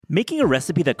Making a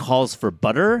recipe that calls for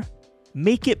butter?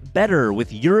 Make it better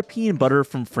with European butter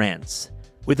from France.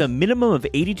 With a minimum of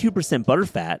 82% butter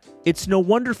fat, it's no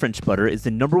wonder French butter is the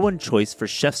 #1 choice for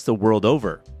chefs the world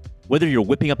over. Whether you're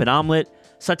whipping up an omelet,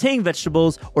 sautéing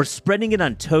vegetables, or spreading it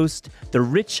on toast, the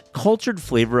rich, cultured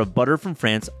flavor of butter from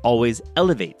France always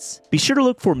elevates. Be sure to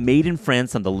look for Made in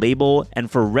France on the label, and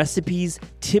for recipes,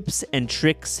 tips, and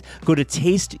tricks, go to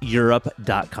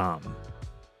tasteeurope.com.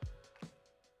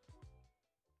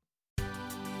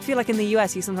 I feel like in the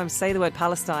US, you sometimes say the word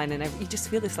Palestine and you just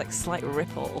feel this like slight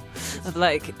ripple of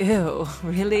like, ew,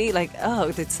 really? Like,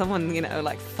 oh, did someone,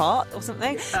 like fart or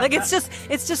something? Like, it's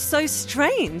just so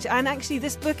strange. And actually,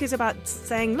 this book is about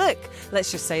saying, look, let's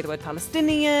just say the word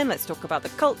Palestinian. Let's talk about the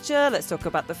culture. Let's talk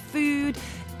about the food.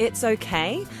 It's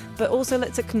okay. But also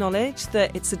let's acknowledge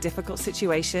that it's a difficult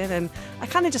situation. And I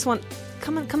kind of just want,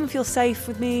 come and feel safe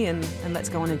with me and let's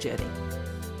go on a journey.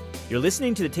 You're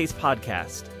listening to the Taste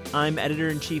Podcast. I'm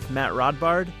Editor-in-Chief Matt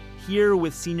Rodbard, here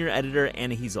with Senior Editor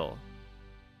Anna Hezel.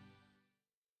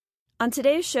 On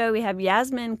today's show, we have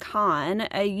Yasmin Khan,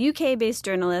 a UK-based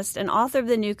journalist and author of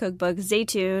the new cookbook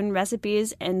Zaitoun,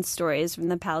 Recipes and Stories from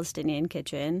the Palestinian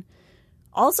Kitchen.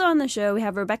 Also on the show, we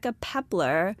have Rebekah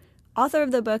Peppler, author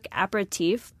of the book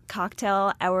Apéritif,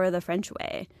 Cocktail Hour the French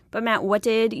Way. But Matt, what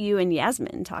did you and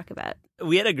Yasmin talk about?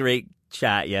 We had a great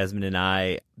chat, Yasmin and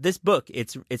I. This book,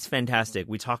 it's fantastic.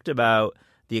 We talked about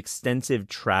the extensive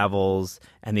travels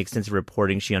and the extensive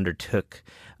reporting she undertook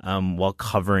while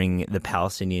covering the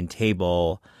Palestinian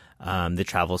table. The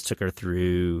travels took her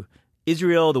through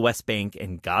Israel, the West Bank,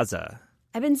 and Gaza.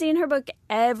 I've been seeing her book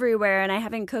everywhere, and I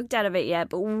haven't cooked out of it yet.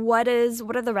 But what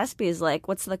are the recipes like?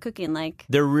 What's the cooking like?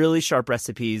 They're really sharp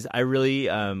recipes. I really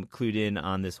clued in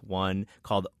on this one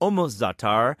called Almost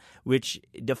Za'atar, which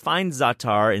defines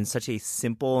za'atar in such a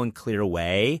simple and clear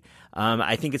way.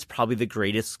 I think it's probably the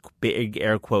greatest, big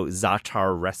air quote,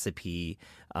 za'atar recipe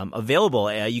available.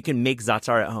 You can make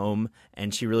za'atar at home,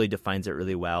 and she really defines it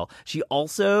really well. She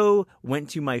also went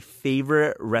to my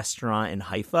favorite restaurant in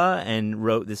Haifa and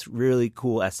wrote this really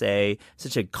cool essay,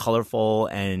 such a colorful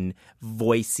and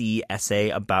voicey essay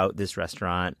about this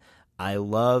restaurant. I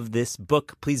love this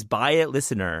book. Please buy it,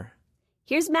 listener.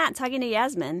 Here's Matt talking to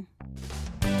Yasmin.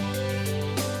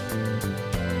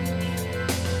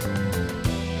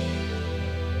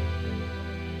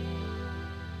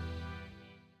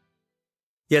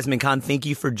 Yasmin Khan, thank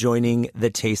you for joining the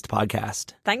Taste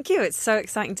Podcast. Thank you. It's so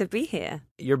exciting to be here.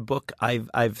 Your book,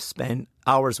 I've spent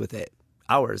hours with it,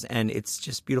 and it's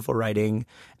just beautiful writing.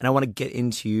 And I want to get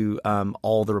into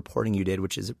all the reporting you did,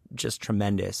 which is just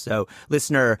tremendous. So,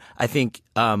 listener, I think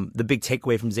the big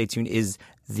takeaway from Zaitoun is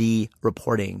the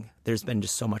reporting. There's been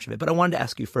just so much of it. But I wanted to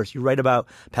ask you first, you write about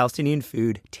Palestinian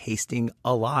food tasting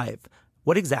alive.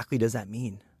 What exactly does that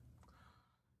mean?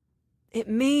 It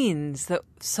means that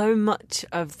so much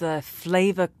of the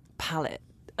flavor palette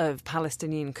of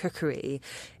Palestinian cookery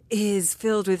is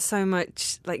filled with so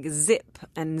much like zip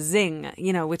and zing.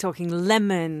 We're talking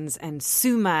lemons and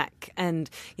sumac and,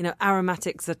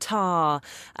 aromatic za'atar,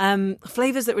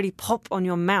 flavors that really pop on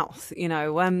your mouth.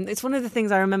 It's one of the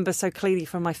things I remember so clearly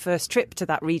from my first trip to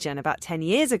that region about 10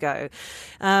 years ago.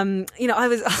 I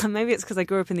was, maybe it's because I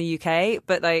grew up in the UK,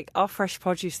 but like our fresh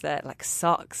produce there like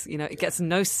sucks. It gets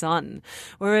no sun.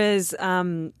 Whereas,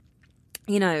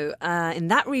 in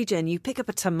that region, you pick up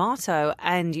a tomato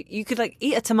and you could like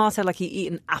eat a tomato like you eat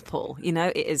an apple.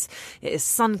 It is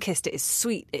sun-kissed, it is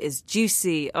sweet, it is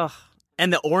juicy. Oh.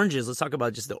 And the oranges. Let's talk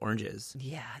about just the oranges.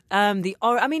 Yeah. The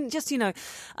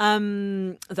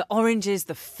oranges,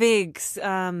 the figs.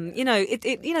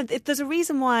 There's a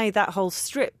reason why that whole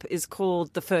strip is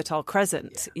called the Fertile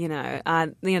Crescent. Yeah.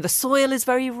 The soil is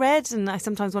very red, and I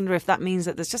sometimes wonder if that means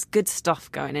that there's just good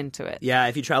stuff going into it. Yeah.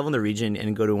 If you travel in the region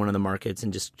and go to one of the markets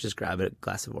and just grab a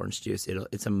glass of orange juice,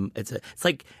 it's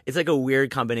like a weird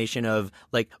combination of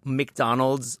like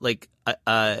McDonald's like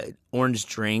orange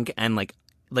drink and like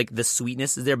the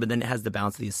sweetness is there, but then it has the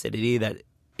balance of the acidity that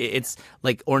it's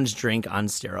like orange drink on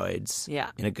steroids. Yeah.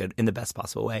 In the best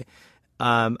possible way.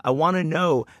 I want to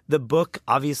know, the book,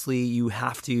 obviously you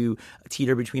have to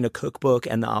teeter between a cookbook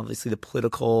and obviously the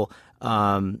political,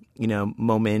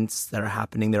 moments that are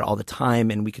happening there all the time.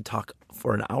 And we could talk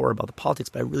for an hour about the politics,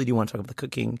 but I really do want to talk about the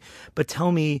cooking. But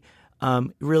tell me,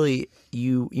 really,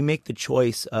 you make the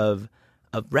choice of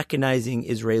recognizing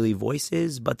Israeli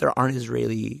voices, but there aren't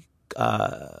Israeli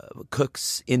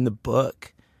cooks in the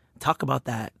book. Talk about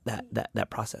that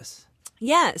process.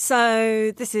 Yeah,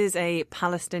 so this is a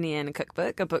Palestinian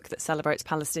cookbook, a book that celebrates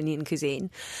Palestinian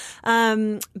cuisine.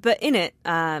 But in it,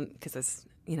 because there's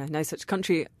no such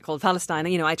country called Palestine.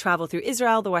 I travel through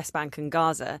Israel, the West Bank and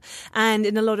Gaza. And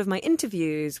in a lot of my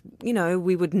interviews,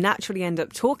 we would naturally end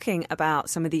up talking about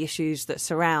some of the issues that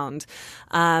surround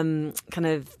kind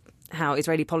of how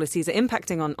Israeli policies are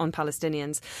impacting on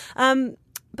Palestinians.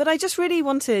 But I just really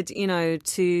wanted,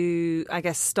 to, I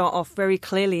guess, start off very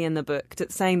clearly in the book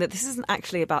saying that this isn't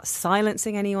actually about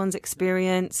silencing anyone's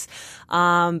experience,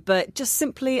 but just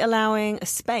simply allowing a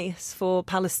space for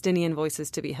Palestinian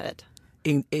voices to be heard.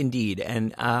 Indeed.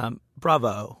 And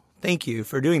bravo. Thank you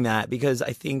for doing that, because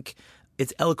I think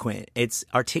it's eloquent, it's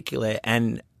articulate,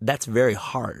 and that's very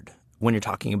hard when you're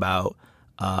talking about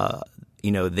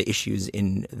the issues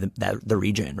in the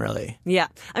region, really. Yeah.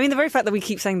 I mean, the very fact that we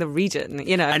keep saying the region,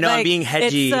 I know, I'm being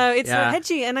hedgy. It's so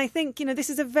hedgy. And I think, this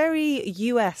is a very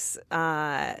US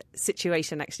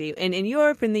situation, actually. In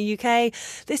Europe, in the UK,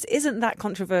 this isn't that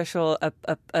controversial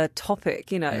a topic,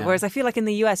 Whereas I feel like in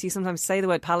the US, you sometimes say the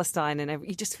word Palestine and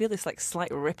you just feel this, slight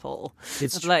ripple.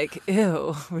 It's like,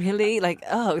 ew, really?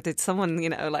 Did someone,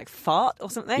 fart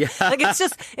or something? Yeah.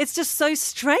 It's just so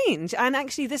strange. And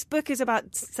actually, this book is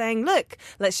about saying, look,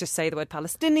 let's just say the word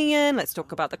Palestinian, let's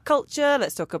talk about the culture,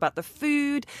 let's talk about the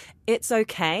food. It's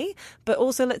okay, but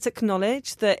also let's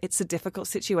acknowledge that it's a difficult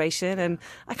situation, and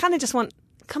I kind of just want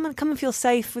come and feel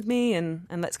safe with me, and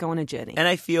let's go on a journey. And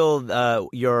I feel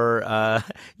your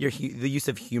the use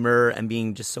of humor and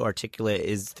being just so articulate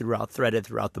is threaded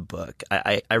throughout the book.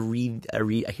 I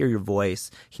hear your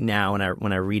voice now, and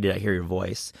when I read it, I hear your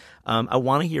voice. I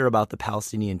want to hear about the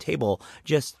Palestinian table.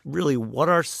 Just really, what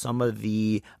are some of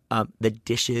the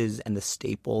dishes and the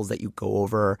staples that you go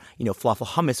over? Falafel,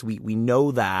 hummus, we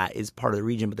know that is part of the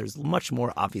region, but there's much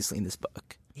more obviously in this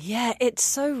book. Yeah, it's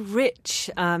so rich,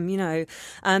 and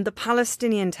the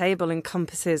Palestinian table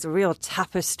encompasses a real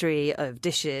tapestry of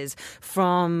dishes,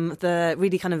 from the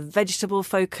really kind of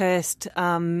vegetable-focused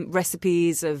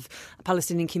recipes of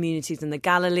Palestinian communities in the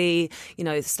Galilee,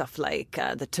 stuff like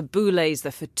the tabules,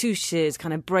 the fattouches,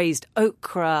 kind of braised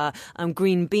okra,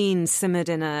 green beans simmered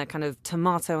in a kind of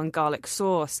tomato and garlic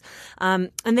sauce.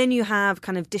 And then you have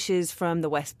kind of dishes from the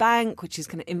West Bank, which is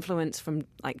kind of influenced from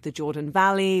the Jordan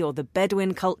Valley or the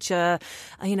Bedouin culture,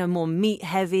 more meat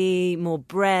heavy, more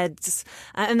breads.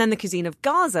 And then the cuisine of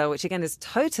Gaza, which again is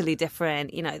totally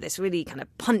different, this really kind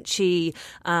of punchy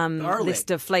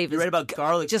list of flavors. You read about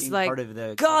garlic just being like part of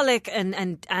the garlic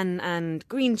and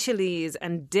green chilies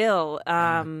and dill.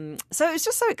 So it's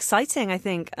just so exciting, I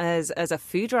think, as a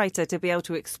food writer, to be able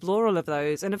to explore all of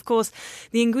those. And of course,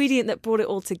 the ingredient that brought it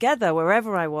all together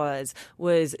wherever I was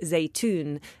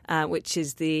Zaitoun, which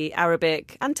is the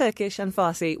Arabic and Turkish and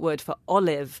Farsi word for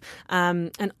olive.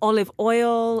 And olive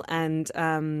oil and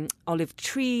olive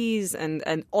trees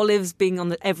and olives being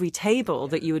on every table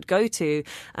that you would go to,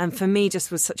 for me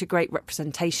just was such a great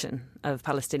representation of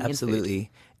Palestinian Absolutely. food.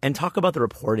 And talk about the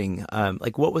reporting.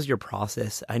 What was your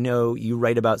process? I know you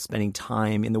write about spending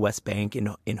time in the West Bank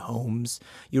in homes.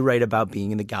 You write about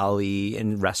being in the Galilee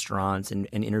in restaurants and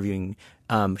interviewing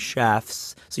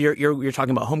chefs. So you're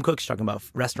talking about home cooks, you're talking about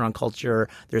restaurant culture.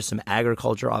 There's some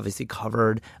agriculture obviously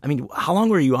covered. I mean, how long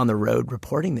were you on the road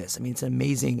reporting this? I mean, it's an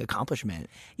amazing accomplishment.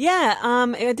 Yeah,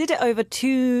 I did it over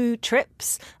 2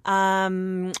 trips,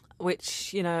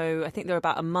 which, I think they were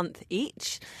about a month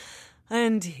each.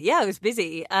 And yeah, it was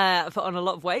busy. I put on a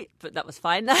lot of weight, but that was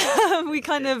fine. We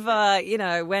kind of,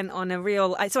 went on a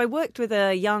real... So I worked with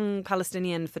a young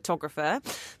Palestinian photographer,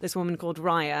 this woman called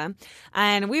Raya.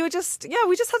 And we were we just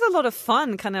had a lot of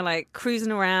fun, kind of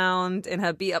cruising around in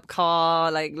her beat up car,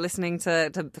 listening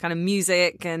to kind of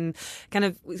music and kind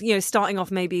of, starting off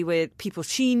maybe with people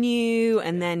she knew.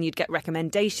 And then you'd get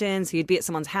recommendations. So you'd be at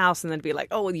someone's house and they'd be like,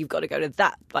 oh, well, you've got to go to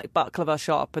that baklava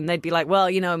shop. And they'd be like, well,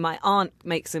 my aunt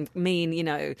makes me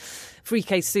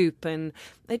fricay soup, and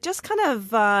it just kind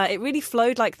of it really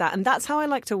flowed like that. And that's how I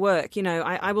like to work.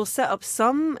 I will set up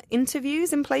some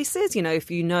interviews in places, if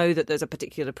you know that there's a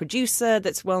particular producer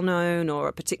that's well known or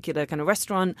a particular kind of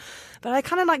restaurant, but I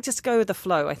kind of like just to go with the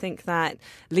flow. I think that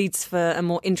leads for a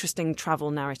more interesting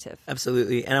travel narrative.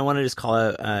 Absolutely. And I want to just call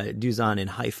out Duzan in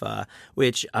Haifa,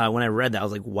 which when I read that I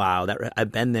was like, wow,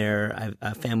 I've been there.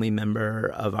 A family member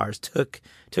of ours took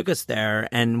us there,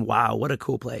 and wow, what a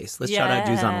cool place. Let's shout out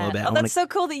Duzan a little bit. Oh, that's so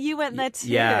cool that you went there too.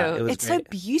 Yeah, it's great. so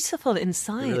beautiful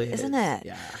inside, It really isn't is. it?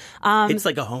 Yeah. It's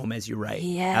like a home, as you write.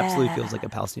 Yeah. Absolutely feels like a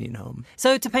Palestinian home.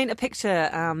 So to paint a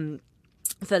picture,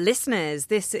 For listeners,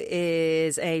 this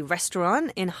is a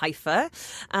restaurant in Haifa,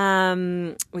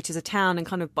 which is a town and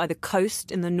kind of by the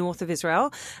coast in the north of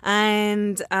Israel.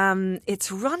 And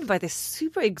it's run by this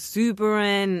super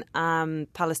exuberant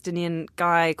Palestinian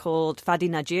guy called Fadi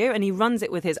Najir. And he runs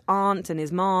it with his aunt and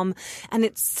his mom. And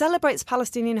it celebrates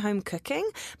Palestinian home cooking.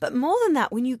 But more than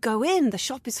that, when you go in, the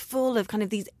shop is full of kind of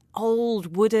these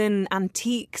old wooden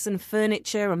antiques and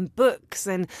furniture and books,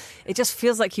 and it just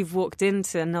feels like you've walked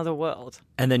into another world.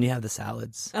 And then you have the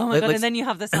salads. Oh my God, and then you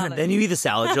have the salad. Then you eat the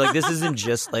salad. You're like, this isn't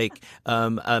just like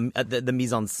the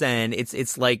mise en scène.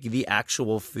 It's like the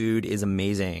actual food is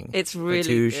amazing. It's really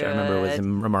Fatouche, good. I remember, was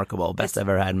remarkable. Best I've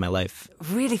ever had in my life.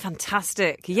 Really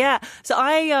fantastic. Yeah. So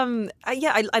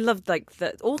I love like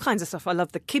all kinds of stuff. I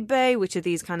love the kibbeh, which are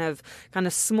these kind of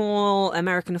small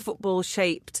American football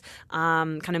shaped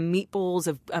kind of meatballs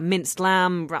of minced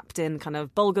lamb wrapped in kind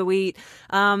of bulgur wheat.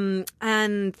 And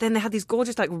then they had these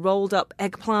gorgeous like rolled up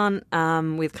eggplant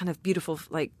with kind of beautiful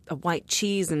like a white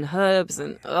cheese and herbs,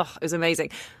 and it was amazing.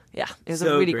 Yeah, it was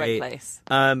a really great place.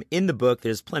 In the book,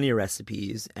 there's plenty of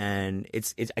recipes, and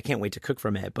it's I can't wait to cook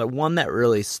from it. But one that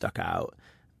really stuck out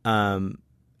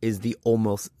is the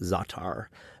almost za'atar,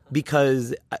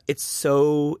 because it's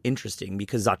so interesting,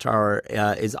 because za'atar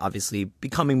is obviously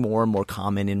becoming more and more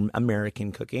common in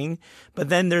American cooking. But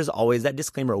then there's always that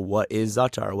disclaimer, what is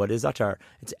za'atar? What is za'atar?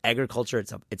 It's agriculture,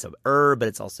 it's a herb, but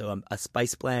it's also a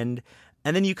spice blend.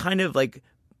 And then you kind of like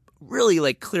really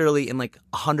like clearly in like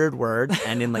 100 words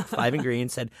and in like 5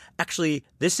 ingredients said, actually,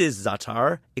 this is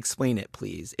za'atar. Explain it,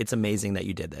 please. It's amazing that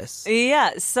you did this.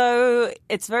 Yeah, so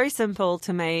it's very simple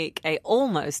to make a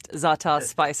almost za'atar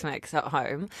spice mix at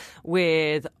home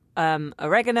with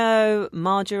oregano,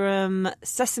 marjoram,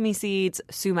 sesame seeds,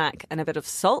 sumac, and a bit of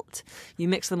salt. You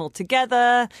mix them all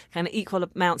together, kind of equal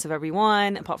amounts of every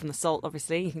one, apart from the salt,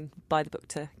 obviously. You can buy the book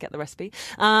to get the recipe.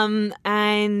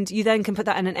 And you then can put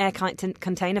that in an airtight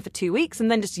container for 2 weeks,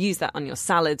 and then just use that on your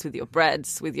salads, with your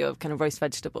breads, with your kind of roast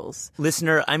vegetables.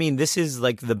 Listener, I mean, this is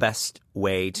like the best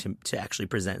way to actually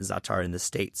present za'atar in the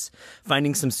States.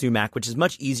 Finding some sumac, which is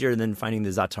much easier than finding the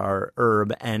za'atar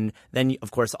herb, and then,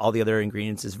 of course, all the other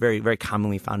ingredients is very, very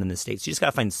commonly found in the States. You just got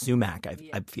to find sumac, I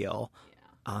feel.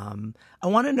 I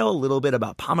want to know a little bit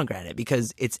about pomegranate,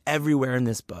 because it's everywhere in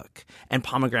this book. And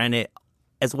pomegranate,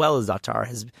 as well as za'atar,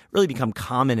 has really become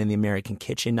common in the American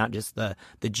kitchen, not just the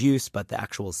juice, but the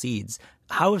actual seeds.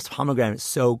 How is pomegranate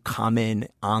so common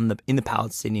in the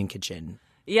Palestinian kitchen?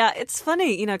 Yeah, it's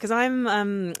funny, because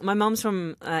I'm my mom's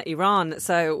from Iran,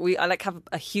 so I like have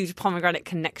a huge pomegranate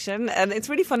connection, and it's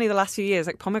really funny the last few years.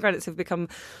 Like pomegranates have become,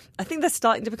 I think they're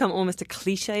starting to become almost a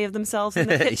cliche of themselves in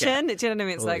the kitchen. Yeah. Do you know what I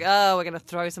mean? It's like, oh, we're going to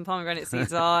throw some pomegranate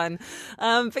seeds on,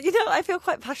 but I feel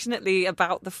quite passionately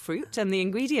about the fruit and the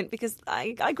ingredient, because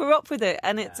I grew up with it,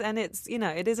 and it's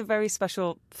it is a very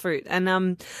special fruit,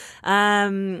 and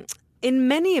in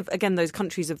many of, again, those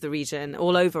countries of the region,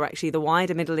 all over actually the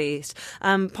wider Middle East,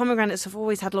 pomegranates have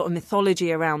always had a lot of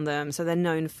mythology around them. So they're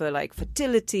known for like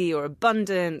fertility or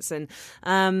abundance. And,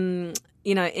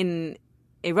 in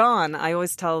Iran, I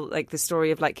always tell like the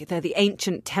story of like they're the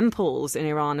ancient temples in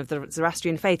Iran of the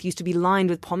Zoroastrian faith used to be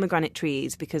lined with pomegranate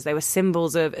trees because they were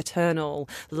symbols of eternal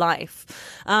life.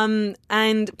 And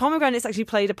pomegranates actually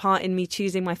played a part in me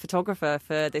choosing my photographer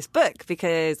for this book,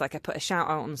 because like I put a shout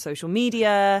out on social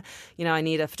media, I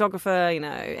need a photographer,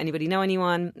 anybody know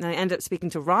anyone? And I ended up speaking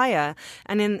to Raya,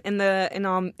 and in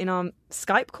our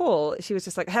Skype call, she was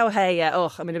just like,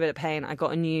 I'm in a bit of pain. I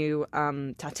got a new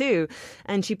tattoo.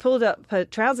 And she pulled up her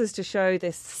trousers to show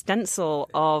this stencil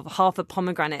of half a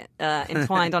pomegranate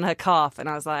entwined on her calf. And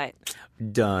I was like,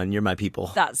 done. You're my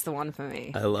people. That's the one for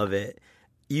me. I love it.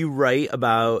 You write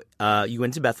about, you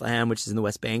went to Bethlehem, which is in the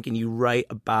West Bank, and you write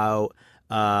about,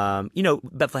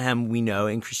 Bethlehem, we know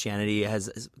in Christianity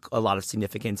has a lot of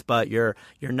significance, but you're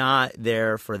not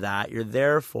there for that. You're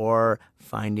there for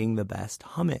finding the best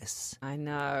hummus. I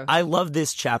know. I love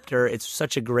this chapter. It's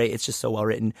just so well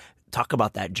written. Talk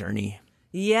about that journey.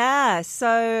 Yeah.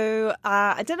 So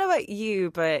I don't know about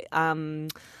you, but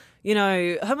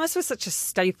hummus was such a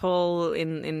staple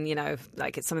in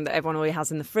like it's something that everyone always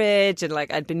has in the fridge, and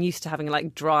like I'd been used to having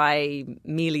like dry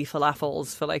mealy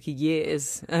falafels for like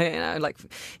years, but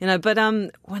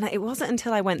when it wasn't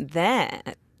until I went there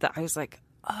that I was like,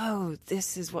 oh,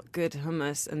 this is what good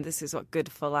hummus and this is what good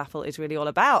falafel is really all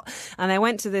about. And I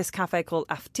went to this cafe called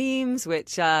Apéritif,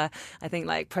 which I think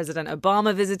like President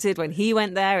Obama visited when he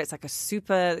went there. It's like a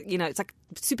super, it's like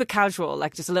super casual,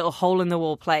 like just a little hole in the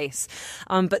wall place.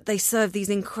 But they serve these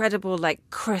incredible like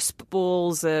crisp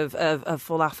balls of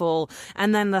falafel,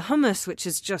 and then the hummus, which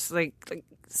is just like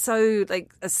so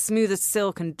like as smooth as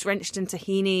silk and drenched in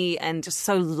tahini and just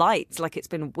so light, like it's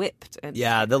been whipped. And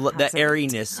the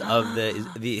airiness of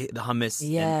the hummus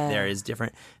in there is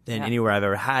different than anywhere I've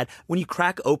ever had. When you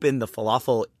crack open the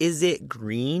falafel, is it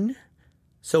green?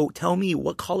 So tell me,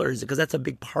 what color is it? Because that's a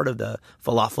big part of the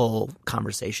falafel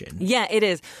conversation. Yeah, it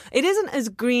is. It isn't as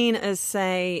green as,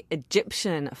 say,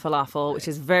 Egyptian falafel, which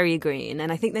is very green.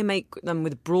 And I think they make them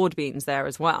with broad beans there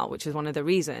as well, which is one of the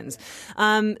reasons.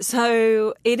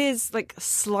 So it is like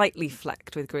slightly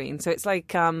flecked with green. So it's like,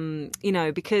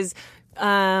 because...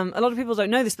 a lot of people don't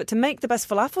know this, but to make the best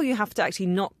falafel, you have to actually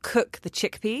not cook the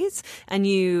chickpeas, and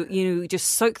you just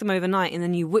soak them overnight, and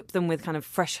then you whip them with kind of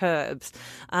fresh herbs.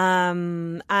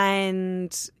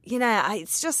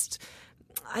 It's just.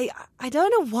 I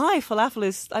don't know why falafel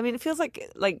is... I mean, it feels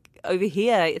like over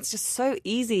here, it's just so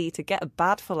easy to get a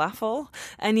bad falafel.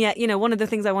 And yet, one of the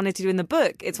things I wanted to do in the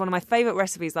book, it's one of my favorite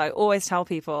recipes that I always tell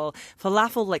people.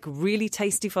 Falafel, like really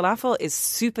tasty falafel, is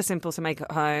super simple to make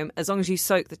at home. As long as you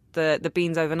soak the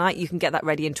beans overnight, you can get that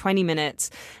ready in 20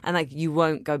 minutes and you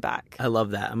won't go back. I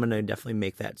love that. I'm going to definitely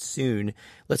make that soon.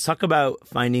 Let's talk about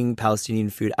finding Palestinian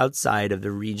food outside of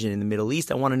the region in the Middle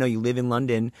East. I want to know, you live in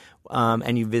London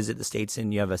and you visit the States,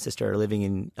 and you have a sister living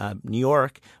in New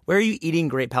York. Where are you eating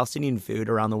great Palestinian food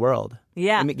around the world?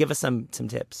 Yeah. Give us some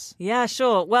tips. Yeah,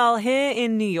 sure. Well, here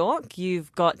in New York, you've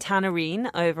got Tannerine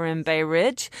over in Bay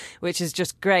Ridge, which is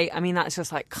just great. I mean, that's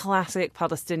just like classic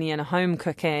Palestinian home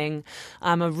cooking,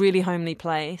 a really homely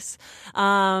place.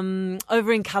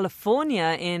 Over in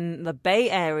California, in the Bay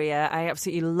Area, I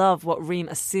absolutely love what Reem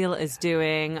Assil is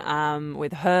doing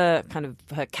with her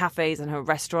cafes and her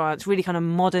restaurants, really kind of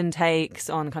modern takes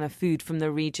on kind of food from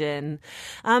the region.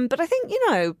 But I think,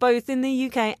 both in the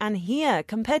UK and here,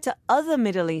 compared to other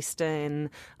Middle Eastern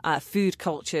food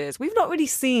cultures, we've not really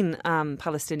seen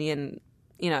Palestinian,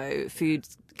 food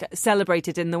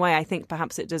celebrated in the way I think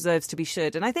perhaps it deserves to be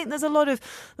should. And I think there's a lot of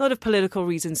political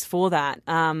reasons for that,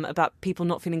 about people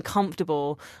not feeling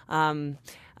comfortable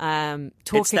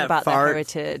talking about their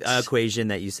heritage. Equation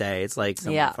that you say, it's like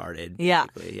someone farted. Yeah.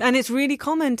 And it's really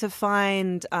common to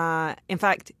find, in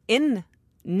fact,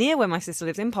 near where my sister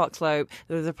lives in Park Slope,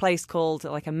 there was a place called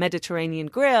like a Mediterranean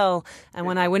Grill. And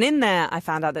when I went in there, I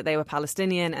found out that they were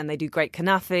Palestinian and they do great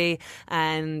knafeh.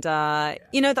 And,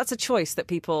 that's a choice that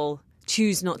people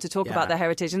choose not to talk about their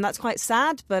heritage. And that's quite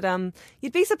sad. But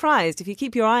you'd be surprised if you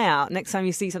keep your eye out. Next time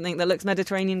you see something that looks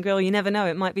Mediterranean Grill, you never know.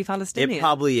 It might be Palestinian. It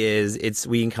probably is.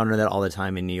 We encounter that all the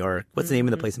time in New York. What's the name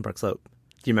of the place in Park Slope?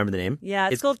 Do you remember the name? Yeah,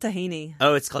 it's called Tahini.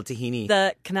 Oh, it's called Tahini.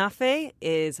 The knafeh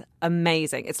is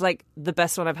amazing. It's like the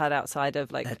best one I've had outside of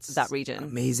that region.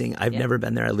 Amazing. I've never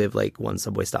been there. I live like one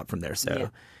subway stop from there. So,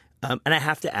 and I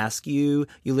have to ask you,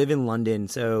 you live in London.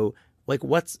 So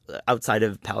what's outside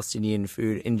of Palestinian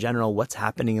food in general? What's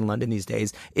happening in London these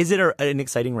days? Is it an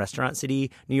exciting restaurant city?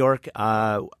 New York,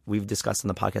 we've discussed on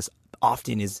the podcast,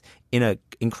 often is in an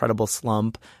incredible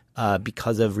slump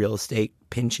because of real estate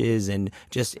pinches and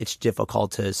just it's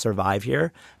difficult to survive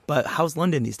here. But how's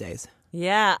London these days?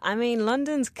 Yeah, I mean,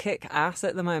 London's kick ass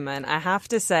at the moment. I have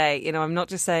to say, I'm not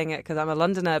just saying it because I'm a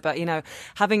Londoner, but,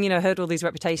 having, heard all these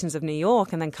reputations of New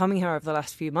York and then coming here over the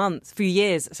last few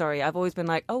years, I've always been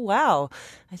like, oh, wow,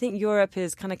 I think Europe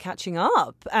is kind of catching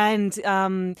up. And,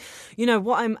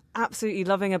 what I'm absolutely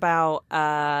loving about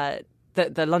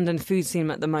the London food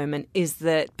scene at the moment is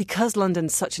that because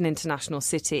London's such an international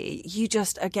city, you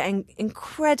just are getting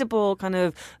incredible kind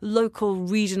of local,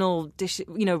 regional dish,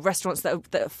 restaurants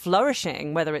that are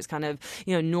flourishing, whether it's kind of,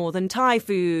 Northern Thai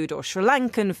food or Sri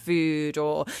Lankan food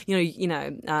or,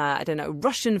 I don't know,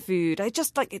 Russian food. I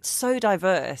just it's so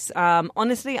diverse.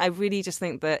 Honestly, I really just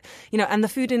think that, and the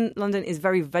food in London is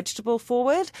very vegetable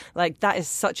forward. That is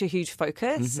such a huge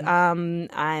focus.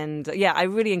 Mm-hmm. I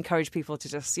really encourage people to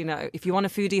just, if you want a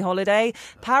foodie holiday,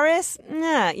 Paris,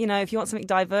 if you want something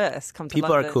diverse, come to London.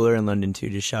 People are cooler in London too.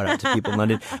 Just shout out to people in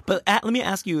London. But let me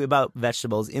ask you about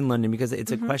vegetables in London, because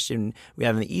it's a question we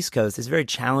have on the East Coast. It's very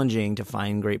challenging to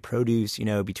find great produce,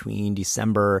 between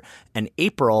December and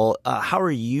April. How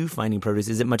are you finding produce?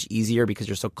 Is it much easier because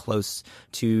you're so close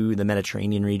to the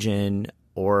Mediterranean region,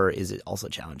 or is it also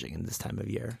challenging in this time of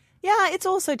year? Yeah, it's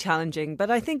also challenging,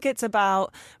 but I think it's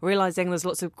about realizing there's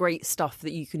lots of great stuff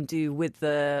that you can do with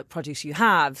the produce you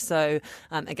have. So,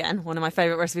 again, one of my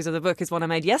favorite recipes of the book is one I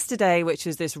made yesterday, which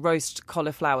is this roast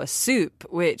cauliflower soup,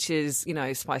 which is,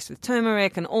 spiced with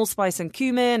turmeric and allspice and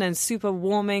cumin and super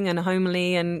warming and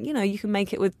homely. And, you can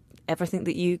make it with everything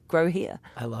that you grow here.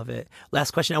 I love it.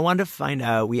 Last question. I wanted to find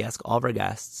out, we ask all of our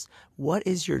guests, what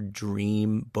is your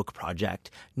dream book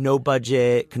project? No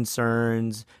budget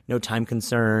concerns, no time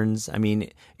concerns. I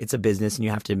mean, it's a business and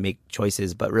you have to make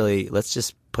choices, but really, let's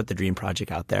just put the dream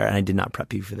project out there. And I did not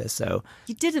prep you for this, so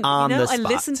you didn't. On you know, the I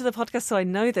spot. listened to the podcast, so I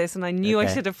know this, and I knew I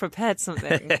should have prepared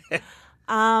something.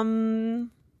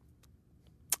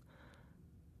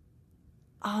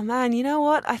 Oh man, you know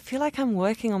what? I feel like I'm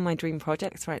working on my dream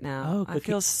projects right now. I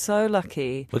feel so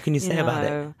lucky. What can you say about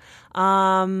it?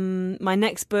 My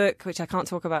next book, which I can't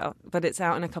talk about, but it's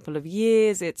out in a couple of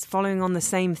years. It's following on the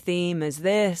same theme as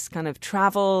this, kind of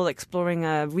travel, exploring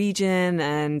a region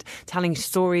and telling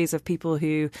stories of people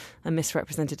who are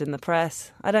misrepresented in the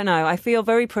press. I don't know. I feel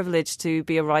very privileged to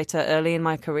be a writer early in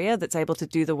my career that's able to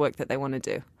do the work that they want to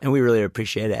do. And we really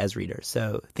appreciate it as readers.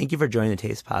 So thank you for joining the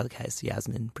Taste Podcast,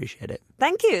 Yasmin. Appreciate it.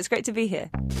 Thank you. It's great to be here.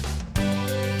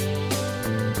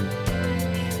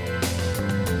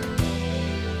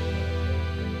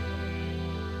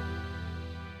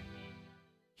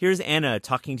 Here's Anna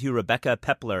talking to Rebekah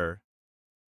Peppler.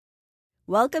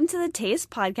 Welcome to the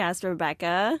Taste Podcast,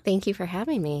 Rebekah. Thank you for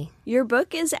having me. Your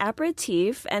book is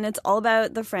Apéritif, and it's all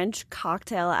about the French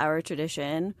cocktail hour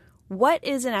tradition. What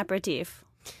is an apéritif?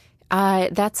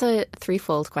 That's a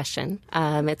threefold question.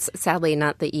 It's sadly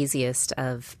not the easiest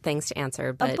of things to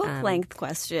answer. But, a book-length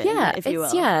question, if you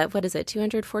will. Yeah, what is it,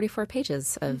 244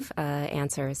 pages of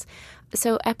answers.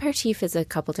 So apéritif is a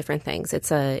couple different things.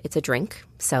 It's a drink,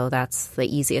 so that's the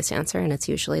easiest answer, and it's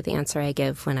usually the answer I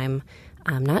give when I'm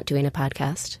not doing a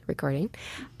podcast recording.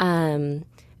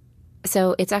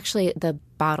 So it's actually the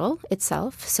bottle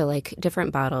itself. So like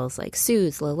different bottles like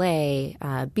Suze,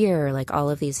 Lillet, beer, like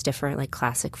all of these different like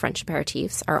classic French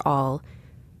aperitifs are all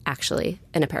actually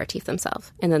an aperitif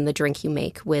themselves. And then the drink you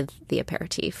make with the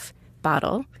aperitif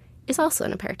bottle is also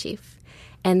an aperitif.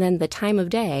 And then the time of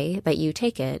day that you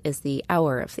take it is the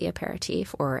hour of the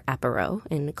aperitif, or apéro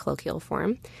in colloquial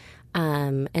form.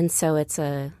 And so it's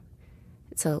a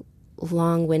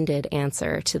long-winded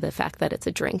answer to the fact that it's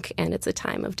a drink and it's a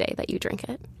time of day that you drink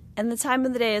it. And the time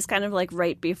of the day is kind of like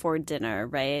right before dinner,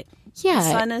 right? Yeah.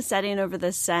 The sun is setting over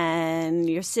the Seine.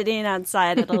 You're sitting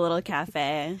outside at a little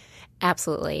cafe.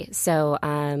 Absolutely. So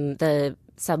the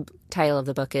subtitle of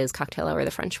the book is Cocktail Hour the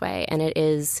French Way, and it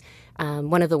is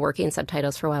one of the working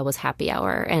subtitles for a while was Happy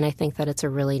Hour, and I think that it's a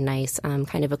really nice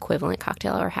kind of equivalent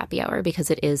cocktail hour, happy hour, because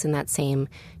it is in that same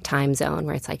time zone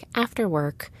where it's like after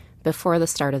work, before the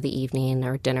start of the evening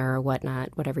or dinner or whatnot,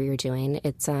 whatever you're doing.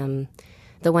 It's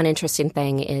the one interesting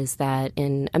thing is that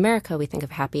in America, we think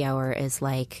of happy hour as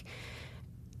like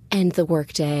end the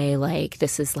workday, like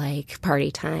this is like party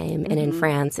time. And in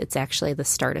France, it's actually the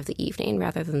start of the evening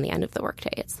rather than the end of the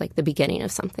workday. It's like the beginning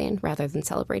of something rather than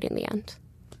celebrating the end.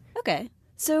 Okay.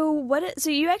 So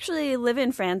you actually live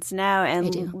in France now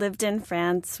and lived in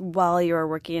France while you were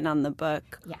working on the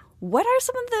book. Yeah. What are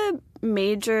some of the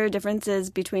major differences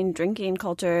between drinking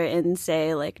culture in,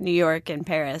 say, like New York and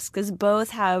Paris? Because both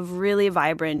have really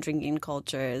vibrant drinking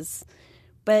cultures.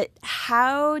 But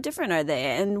how different are they?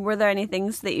 And were there any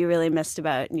things that you really missed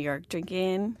about New York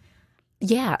drinking?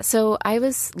 Yeah, so I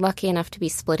was lucky enough to be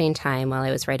splitting time while I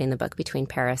was writing the book between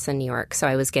Paris and New York. So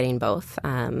I was getting both,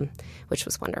 which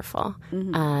was wonderful,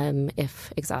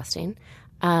 if exhausting.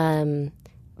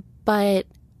 But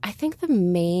I think the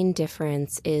main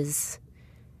difference is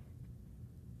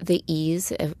the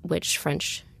ease at which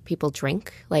French people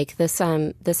drink. Like this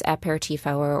apéritif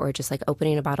hour, or just like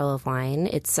opening a bottle of wine,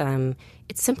 it's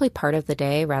simply part of the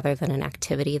day rather than an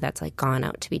activity that's like gone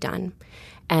out to be done.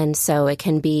 And so it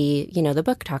can be, the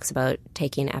book talks about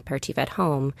taking apéritif at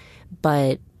home,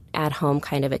 but at home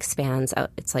kind of expands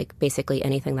out. It's like basically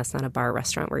anything that's not a bar or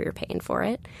restaurant where you're paying for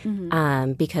it,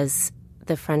 because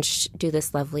the French do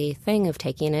this lovely thing of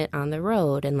taking it on the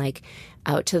road and like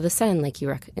out to the Seine,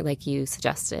 like you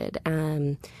suggested,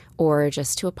 or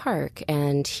just to a park.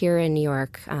 And here in New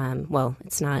York,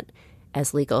 it's not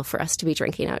as legal for us to be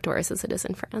drinking outdoors as it is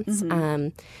in France.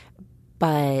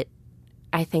 But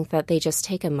I think that they just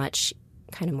take a much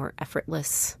kind of more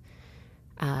effortless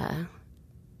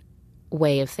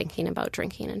way of thinking about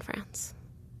drinking in France.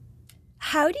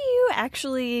 How do you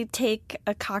actually take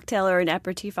a cocktail or an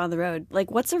aperitif on the road? Like,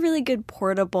 what's a really good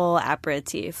portable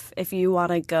aperitif if you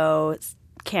want to go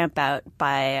camp out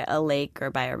by a lake or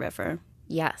by a river?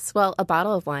 Yes. Well, a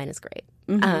bottle of wine is great.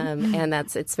 and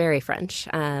it's very French.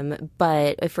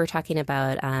 But if we're talking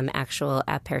about actual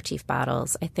aperitif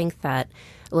bottles, I think that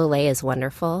Lillet is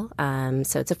wonderful.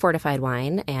 So it's a fortified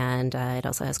wine, and it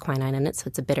also has quinine in it, so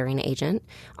it's a bittering agent.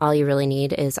 All you really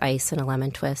need is ice and a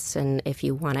lemon twist, and if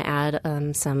you want to add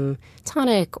some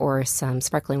tonic or some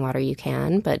sparkling water, you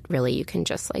can, but really you can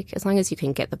just, as long as you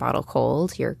can get the bottle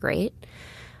cold, you're great.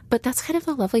 But that's kind of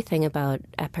the lovely thing about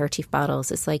aperitif bottles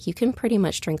is you can pretty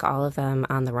much drink all of them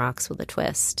on the rocks with a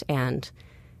twist and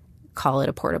call it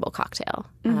a portable cocktail.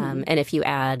 And if you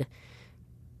add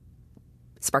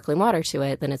sparkling water to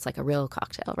it, then it's like a real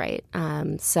cocktail, right?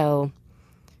 So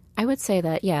I would say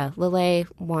that, Lillet,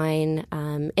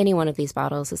 wine, any one of these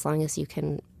bottles, as long as you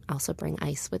can also bring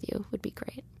ice with you, would be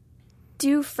great.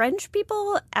 Do French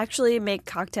people actually make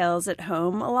cocktails at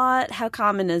home a lot? How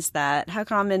common is that? How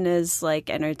common is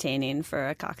entertaining for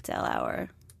a cocktail hour?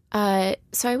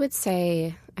 So I would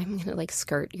say, I'm going to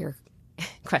skirt your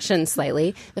question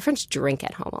slightly. The French drink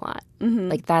at home a lot.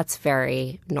 That's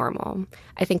very normal.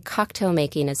 I think cocktail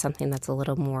making is something that's a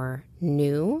little more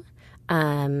new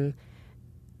to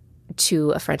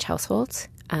a French household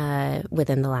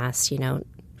within the last,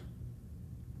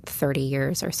 30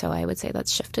 years or so. I would say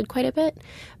that's shifted quite a bit.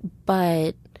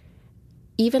 But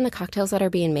even the cocktails that are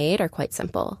being made are quite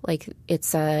simple.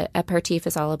 Aperitif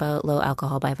is all about low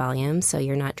alcohol by volume. So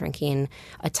you're not drinking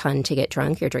a ton to get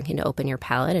drunk. You're drinking to open your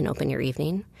palate and open your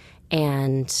evening.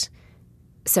 And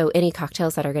so any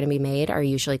cocktails that are going to be made are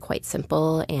usually quite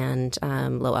simple and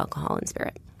low alcohol in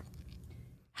spirit.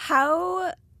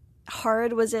 How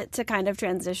hard was it to kind of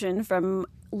transition from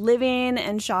living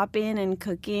and shopping and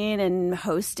cooking and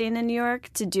hosting in New York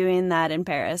to doing that in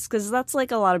Paris? Because that's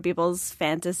a lot of people's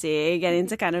fantasy, getting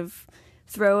to kind of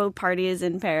throw parties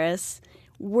in Paris.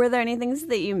 Were there any things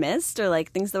that you missed or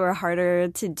things that were harder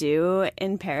to do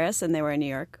in Paris than they were in New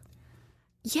York?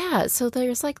 Yeah, so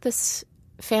there's this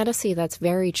fantasy that's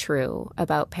very true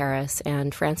about Paris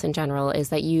and France in general is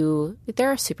that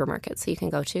there are supermarkets that you can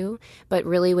go to, but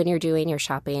really when you're doing your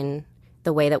shopping,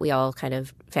 the way that we all kind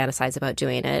of fantasize about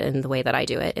doing it and the way that I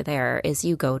do it there is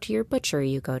you go to your butcher,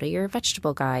 you go to your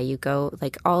vegetable guy, you go,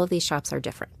 all of these shops are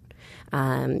different.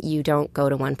 You don't go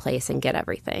to one place and get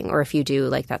everything. Or if you do,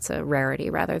 that's a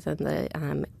rarity rather than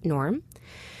the norm.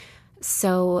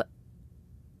 So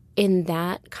in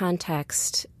that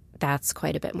context, that's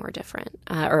quite a bit more different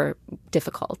or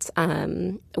difficult.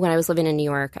 When I was living in New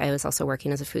York, I was also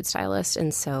working as a food stylist.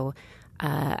 And so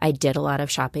I did a lot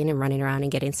of shopping and running around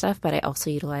and getting stuff, but I also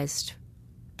utilized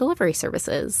delivery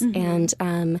services. And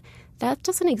that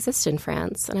doesn't exist in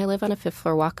France. And I live on a 5th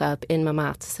floor walk up in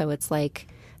Montmartre. So it's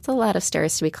a lot of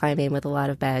stairs to be climbing with a lot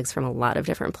of bags from a lot of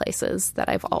different places that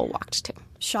I've all walked to.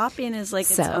 Shopping is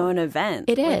its own event.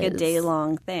 It is. A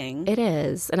day-long thing. It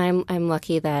is. And I'm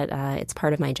lucky that it's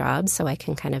part of my job, so I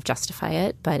can kind of justify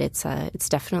it. But it's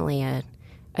definitely a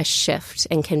shift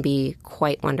and can be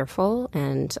quite wonderful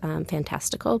and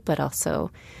fantastical, but also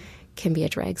can be a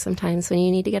drag sometimes when you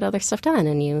need to get other stuff done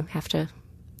and you have to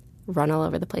run all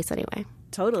over the place anyway.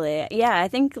 Totally. Yeah, I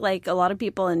think a lot of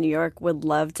people in New York would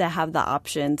love to have the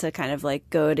option to kind of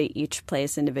go to each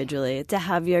place individually, to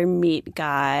have your meat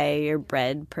guy, your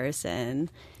bread person.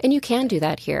 And you can do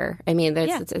that here. I mean,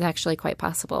 it's actually quite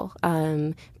possible,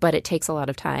 but it takes a lot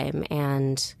of time.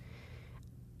 And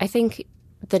I think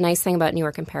the nice thing about New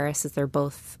York and Paris is they're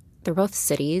both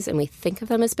cities, and we think of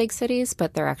them as big cities,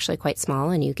 but they're actually quite small,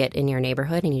 and you get in your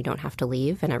neighborhood and you don't have to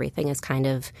leave, and everything is kind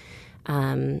of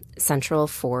central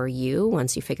for you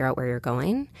once you figure out where you're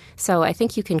going. So I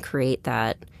think you can create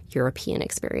that European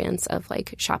experience of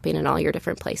shopping in all your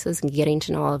different places and getting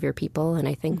to know all of your people. And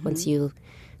I think once you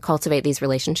cultivate these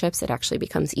relationships, it actually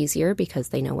becomes easier because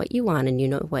they know what you want and you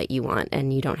know what you want,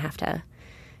 and you don't have to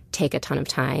take a ton of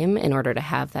time in order to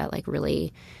have that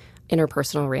really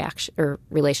interpersonal reaction or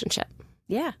relationship.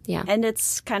 Yeah. Yeah. And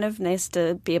it's kind of nice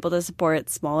to be able to support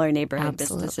smaller neighborhood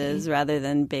Absolutely. businesses rather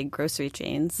than big grocery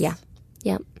chains. Yeah.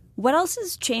 Yeah. What else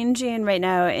is changing right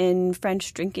now in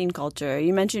French drinking culture?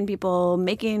 You mentioned people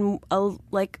making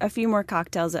a few more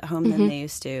cocktails at home than they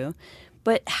used to.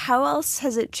 But how else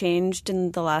has it changed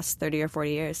in the last 30 or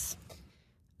 40 years?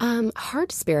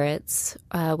 Hard spirits,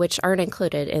 which aren't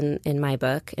included in my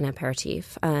book, in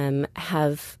Apéritif,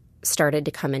 have started to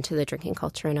come into the drinking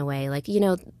culture in a way.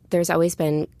 There's always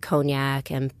been cognac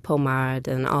and pommade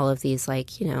and all of these,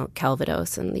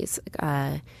 Calvados and these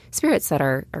spirits that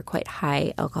are quite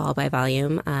high alcohol by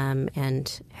volume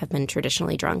and have been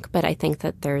traditionally drunk. But I think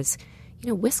that there's,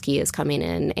 whiskey is coming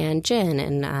in and gin.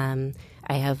 And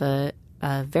I have a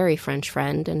very French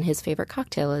friend, and his favorite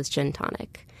cocktail is gin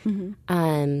tonic.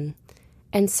 And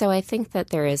so I think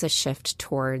that there is a shift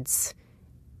towards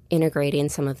integrating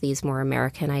some of these more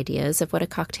American ideas of what a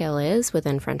cocktail is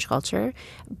within French culture,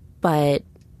 but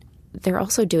they're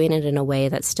also doing it in a way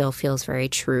that still feels very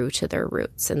true to their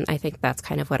roots. And I think that's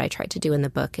kind of what I tried to do in the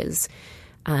book is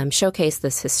showcase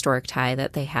this historic tie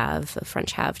that the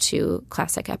French have to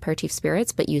classic aperitif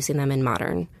spirits, but using them in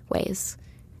modern ways.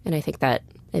 And I think that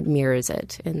it mirrors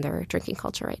it in their drinking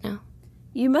culture right now.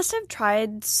 You must have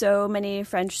tried so many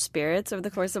French spirits over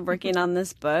the course of working on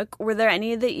this book. Were there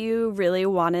any that you really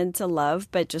wanted to love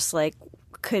but just like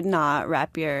could not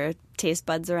wrap your taste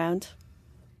buds around?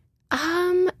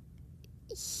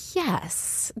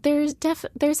 Yes. There's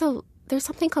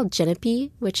something called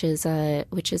Genepi, which is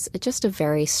just a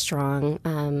very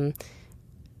strong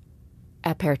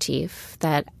aperitif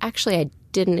that actually I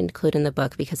didn't include in the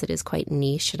book because it is quite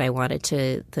niche, and I wanted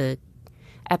the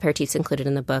aperitifs included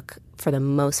in the book, for the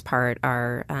most part,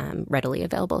 are readily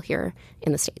available here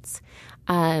in the States.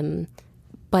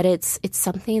 But it's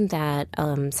something that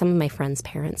some of my friends'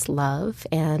 parents love,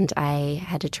 and I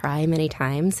had to try many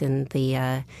times in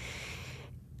the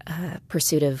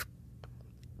pursuit of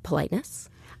politeness.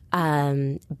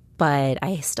 But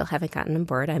I still haven't gotten on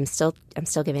board. I'm still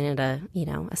giving it a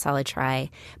solid try.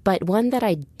 But one that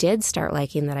I did start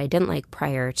liking that I didn't like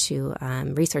prior to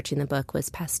researching the book was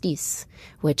pastis,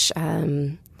 which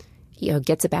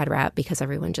gets a bad rap because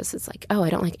everyone just is like, oh, I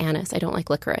don't like anise, I don't like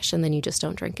licorice, and then you just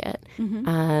don't drink it.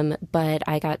 Mm-hmm. But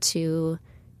I got to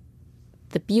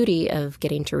the beauty of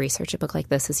getting to research a book like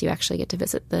this is you actually get to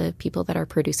visit the people that are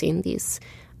producing these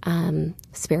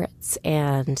spirits.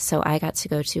 And so I got to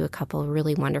go to a couple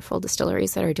really wonderful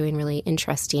distilleries that are doing really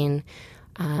interesting,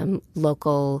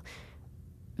 local,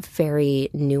 very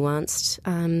nuanced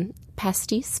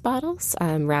pastis bottles,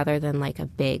 rather than like a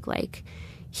big, like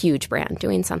huge brand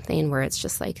doing something where it's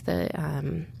just like the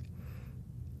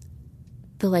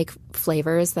like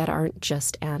flavors that aren't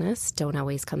just anise don't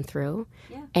always come through.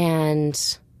 Yeah.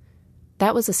 And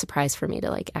that was a surprise for me to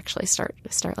like actually start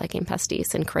liking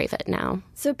pastis and crave it now.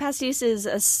 So pastis is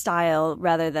a style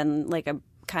rather than like a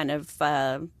kind of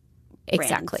brand.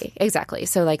 Exactly.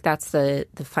 So like that's the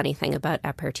funny thing about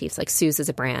aperitifs. Like Suze is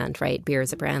a brand, right? Beer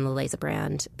is a brand. Lillet's a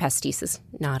brand. Pastis is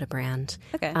not a brand.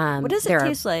 Okay. What does it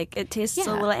taste like? It tastes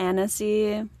a little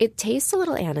anisey. It tastes a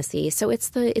little anisey. So it's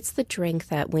the drink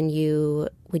that when you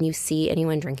see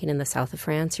anyone drinking in the south of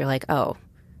France, you're like, oh,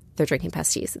 they're drinking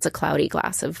pastis. It's a cloudy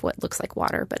glass of what looks like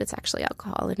water, but it's actually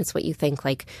alcohol. And it's what you think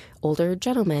like older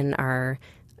gentlemen are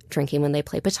drinking when they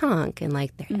play pétanque, and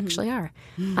like they actually are.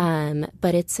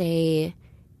 But it's an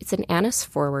anise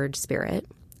forward spirit,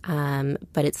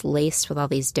 but it's laced with all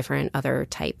these different other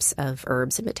types of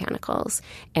herbs and botanicals.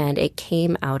 And it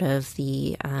came out of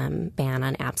the ban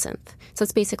on absinthe. So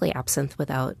it's basically absinthe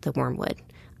without the wormwood.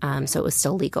 So it was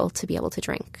still legal to be able to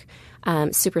drink.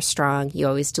 Super strong. You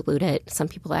always dilute it. Some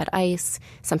people add ice.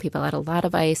 Some people add a lot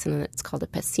of ice, and then it's called a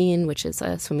piscine, which is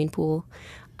a swimming pool.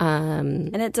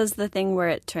 And it does the thing where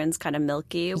it turns kind of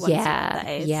milky once you add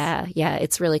the ice. Yeah.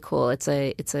 It's really cool. It's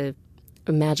a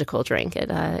magical drink.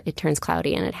 It turns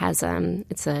cloudy, and it has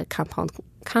it's a compound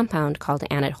called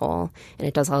anethole, and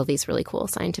it does all of these really cool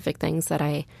scientific things that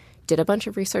I did a bunch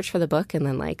of research for the book and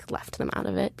then like left them out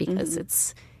of it because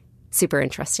it's super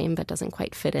interesting but doesn't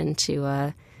quite fit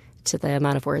into to the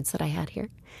amount of words that I had here.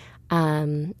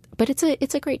 But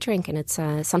it's a great drink, and it's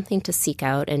something to seek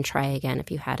out and try again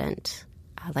if you hadn't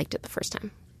liked it the first time.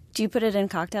 Do you put it in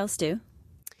cocktails too?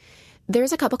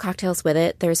 There's a couple cocktails with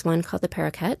it. There's one called the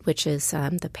Paraquet, which is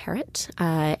the parrot,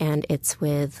 and it's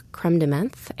with creme de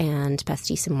menthe and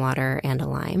pastis and water and a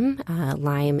lime.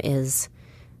 Lime is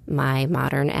my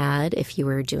modern add. If you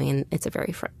were doing, it's a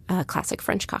very classic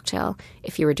French cocktail.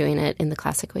 If you were doing it in the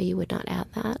classic way, you would not add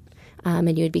that.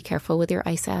 And you would be careful with your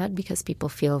ice add because people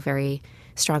feel very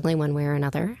strongly one way or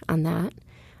another on that.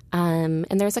 And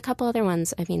there's a couple other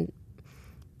ones. I mean,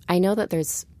 I know that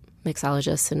there's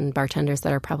mixologists and bartenders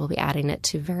that are probably adding it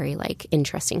to very like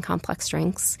interesting complex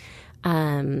drinks.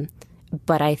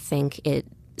 But I think it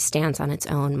stands on its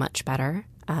own much better,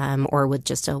 or with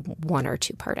just a 1 or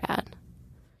 2 part add.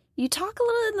 You talk a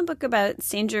little in the book about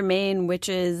Saint Germain,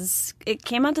 it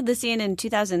came onto the scene in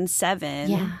 2007.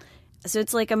 Yeah. So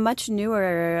it's like a much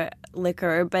newer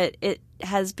liquor, but it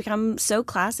has become so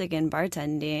classic in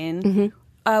bartending.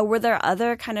 Mm-hmm. Were there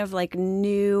other kind of like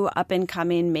new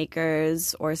up-and-coming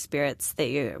makers or spirits that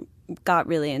you got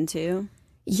really into?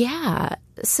 Yeah.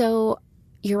 So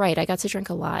you're right. I got to drink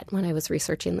a lot when I was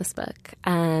researching this book.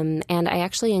 And I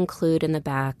actually include in the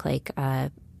back like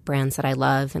brands that I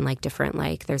love and like different,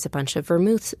 like there's a bunch of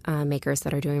vermouth makers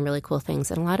that are doing really cool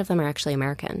things. And a lot of them are actually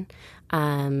American.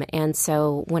 And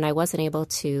so when I wasn't able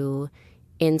to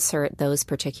insert those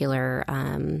particular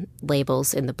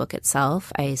labels in the book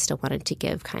itself. I still wanted to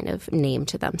give kind of name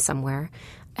to them somewhere.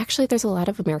 Actually, there's a lot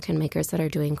of American makers that are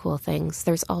doing cool things.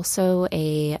 There's also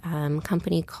a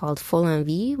company called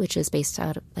Follenvie, which is based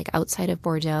outside of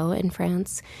Bordeaux in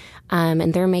France,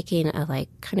 and they're making a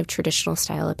kind of traditional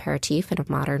style aperitif in a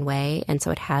modern way, and so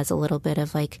it has a little bit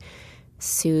of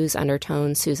Suze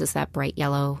undertone. Suze is that bright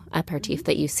yellow aperitif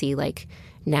that you see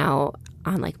now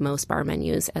on most bar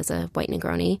menus as a white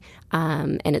Negroni,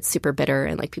 and it's super bitter,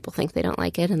 and people think they don't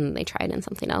like it, and then they try it in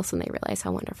something else, and they realize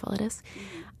how wonderful it is.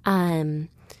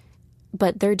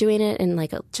 But they're doing it in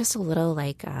just a little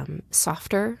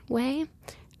softer way,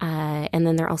 and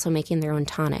then they're also making their own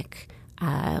tonic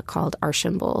called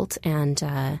Archambault, and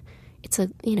it's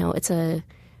a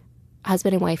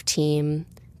husband and wife team.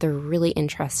 They're really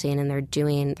interesting, and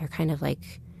they're kind of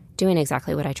doing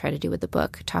exactly what I try to do with the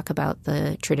book: talk about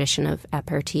the tradition of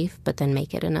aperitif, but then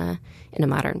make it in a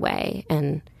modern way.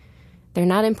 And they're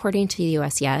not importing to the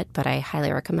U.S. yet, but I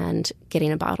highly recommend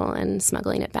getting a bottle and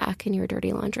smuggling it back in your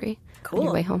dirty laundry on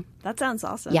your way home. That sounds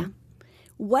awesome. Yeah.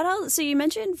 What else? So you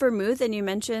mentioned vermouth and you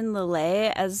mentioned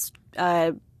Lillet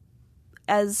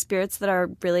as spirits that are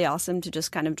really awesome to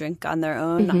just kind of drink on their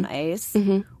own on ice.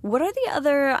 Mm-hmm. What are the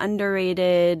other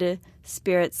underrated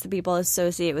spirits that people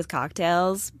associate with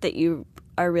cocktails that you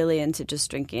are really into just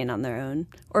drinking on their own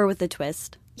or with a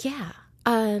twist? Yeah.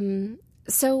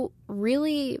 So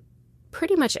really,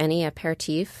 pretty much any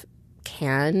aperitif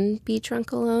can be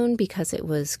drunk alone because it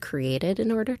was created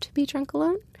in order to be drunk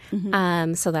alone.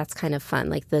 Mm-hmm. So that's kind of fun.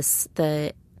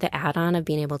 The add-on of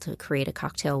being able to create a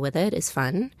cocktail with it is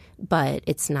fun, but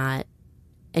it's not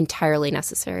entirely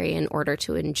necessary in order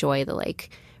to enjoy the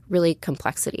really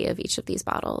complexity of each of these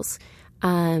bottles.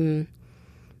 I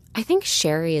think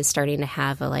sherry is starting to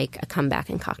have a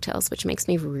comeback in cocktails, which makes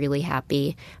me really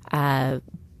happy.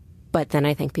 But then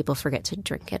I think people forget to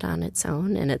drink it on its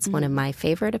own, and it's one of my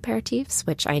favorite aperitifs,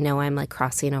 which I know I'm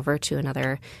crossing over to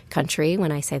another country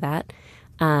when I say that.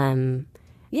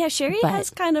 Yeah, sherry has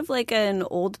kind of an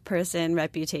old person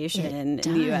reputation in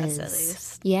the U.S. at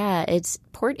least. Yeah, it's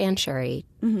port and sherry.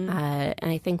 Mm-hmm.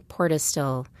 And I think port is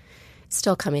still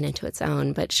coming into its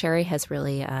own, but sherry has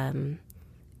really,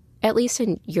 at least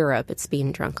in Europe, it's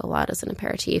being drunk a lot as an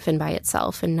aperitif and by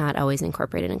itself and not always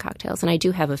incorporated in cocktails. And I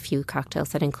do have a few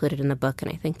cocktails that included in the book,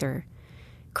 and I think they're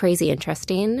crazy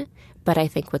interesting. But I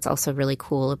think what's also really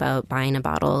cool about buying a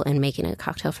bottle and making a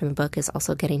cocktail from the book is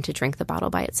also getting to drink the bottle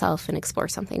by itself and explore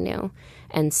something new.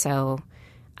 And so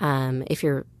if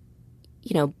you're,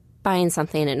 buying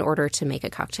something in order to make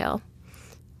a cocktail,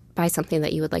 buy something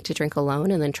that you would like to drink alone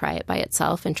and then try it by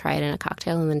itself and try it in a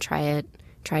cocktail and then try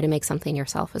to make something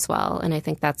yourself as well. And I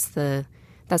think that's the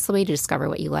way to discover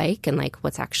what you like and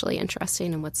what's actually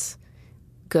interesting and what's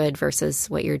good versus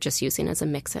what you're just using as a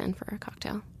mix-in for a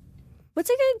cocktail. What's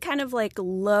a good kind of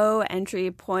low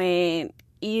entry point,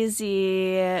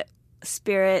 easy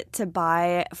spirit to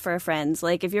buy for friends?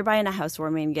 If you're buying a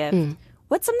housewarming gift,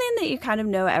 what's something that you kind of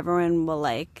know everyone will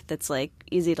like that's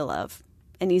easy to love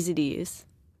and easy to use?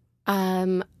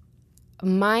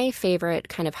 My favorite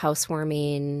kind of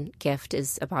housewarming gift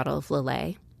is a bottle of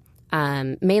Lillet,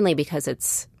 mainly because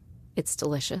it's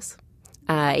delicious.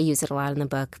 I use it a lot in the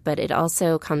book, but it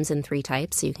also comes in 3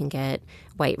 types. So you can get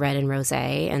white, red, and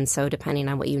rosé. And so depending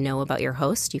on what you know about your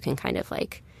host, you can kind of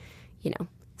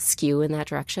skew in that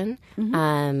direction.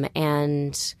 Mm-hmm.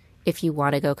 And if you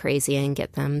want to go crazy and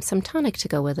get them some tonic to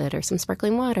go with it or some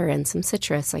sparkling water and some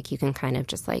citrus, you can kind of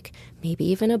just maybe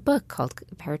even a book called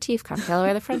Apéritif, Cocktail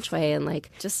by the French Way, and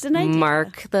just an idea.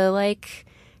 Mark the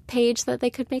page that they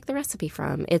could make the recipe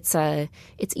from. It's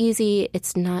easy.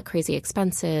 It's not crazy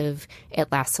expensive.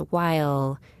 It lasts a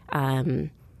while.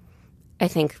 I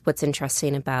think what's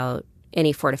interesting about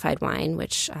any fortified wine,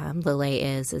 which Lillet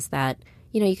is that,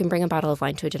 you can bring a bottle of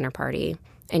wine to a dinner party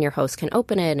and your host can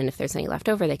open it, and if there's any left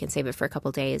over, they can save it for a couple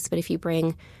days. But if you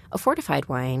bring a fortified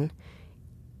wine,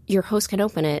 your host can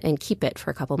open it and keep it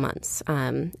for a couple months.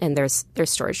 And there's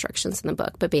storage directions in the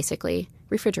book, but basically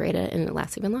refrigerate it and it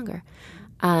lasts even longer.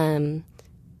 And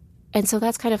so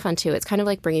that's kind of fun too. It's kind of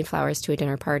like bringing flowers to a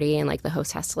dinner party, and the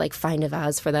host has to find a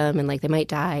vase for them, and they might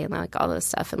die and all this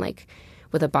stuff. And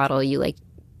with a bottle, you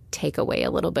take away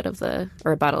a little bit of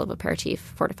or a bottle of aperitif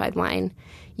fortified wine,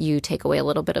 you take away a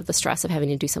little bit of the stress of having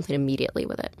to do something immediately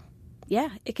with it. Yeah,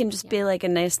 it can just be a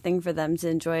nice thing for them to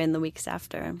enjoy in the weeks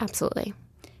after. Absolutely.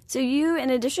 So you, in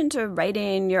addition to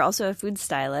writing, you're also a food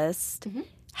stylist. Mm-hmm.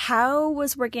 How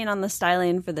was working on the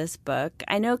styling for this book?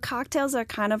 I know cocktails are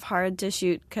kind of hard to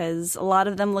shoot because a lot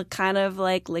of them look kind of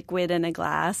like liquid in a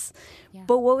glass. Yeah.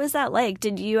 But what was that like?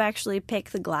 Did you actually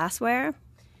pick the glassware?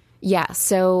 Yeah,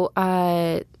 so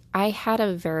I had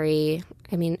a very,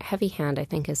 heavy hand, I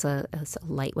think is a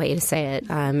light way to say it,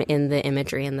 in the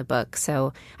imagery in the book.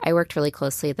 So I worked really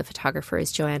closely. The photographer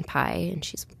is Joanne Pye, and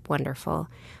she's wonderful.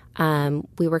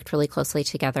 We worked really closely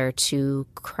together to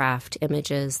craft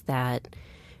images that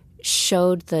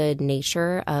showed the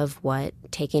nature of what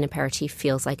taking aperitif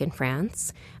feels like in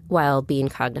France, while being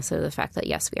cognizant of the fact that,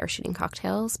 yes, we are shooting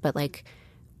cocktails, but, like,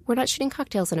 we're not shooting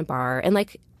cocktails in a bar. And,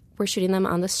 like, we're shooting them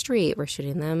on the street. We're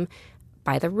shooting them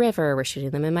by the river. We're shooting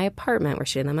them in my apartment. We're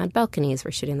shooting them on balconies.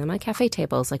 We're shooting them on cafe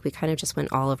tables. Like, we kind of just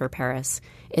went all over Paris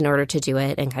in order to do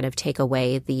it and kind of take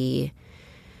away the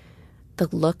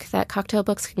look that cocktail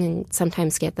books can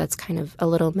sometimes get that's kind of a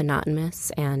little monotonous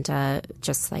and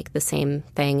just like the same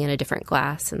thing in a different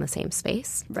glass in the same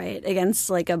space. Right,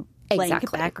 against like a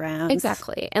blank background.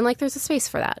 Exactly. And like there's a space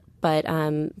for that. But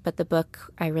the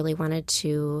book, I really wanted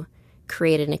to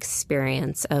create an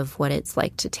experience of what it's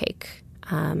like to take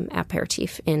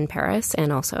aperitif in Paris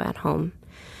and also at home.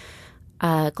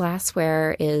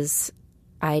 Glassware is,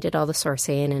 I did all the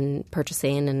sourcing and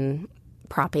purchasing and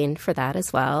propping for that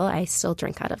as well. I still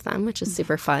drink out of them, which is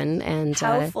super fun. And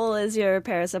how full is your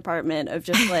Paris apartment of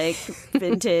just like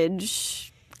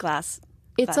vintage glasses?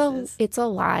 It's a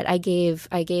lot. I gave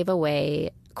away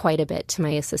quite a bit to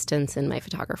my assistants and my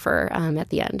photographer at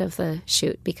the end of the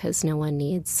shoot because no one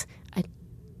needs a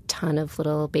ton of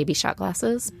little baby shot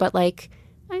glasses. But like,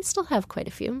 I still have quite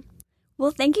a few.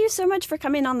 Well, thank you so much for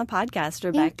coming on the podcast,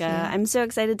 Rebekah. I'm so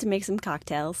excited to make some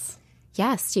cocktails.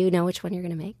 Yes. Do you know which one you're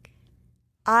going to make?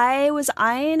 I was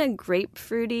eyeing a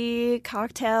grapefruity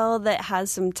cocktail that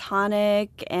has some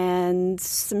tonic and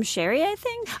some sherry, I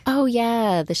think. Oh,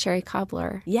 yeah. The sherry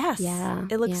cobbler. Yes. Yeah.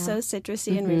 It looks so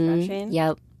citrusy and refreshing.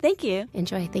 Yep. Thank you.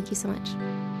 Enjoy. Thank you so much.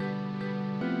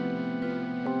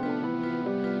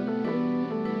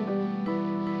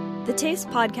 The Taste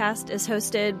podcast is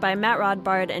hosted by Matt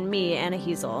Rodbard and me, Anna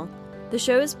Heasel. The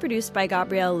show is produced by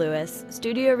Gabrielle Lewis,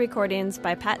 studio recordings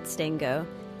by Pat Stango,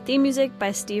 theme music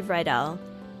by Steve Rydell.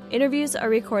 Interviews are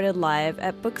recorded live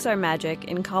at Books Are Magic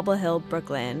in Cobble Hill,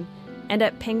 Brooklyn, and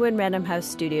at Penguin Random House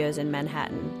Studios in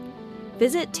Manhattan.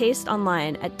 Visit Taste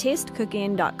online at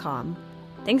tastecooking.com.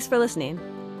 Thanks for listening.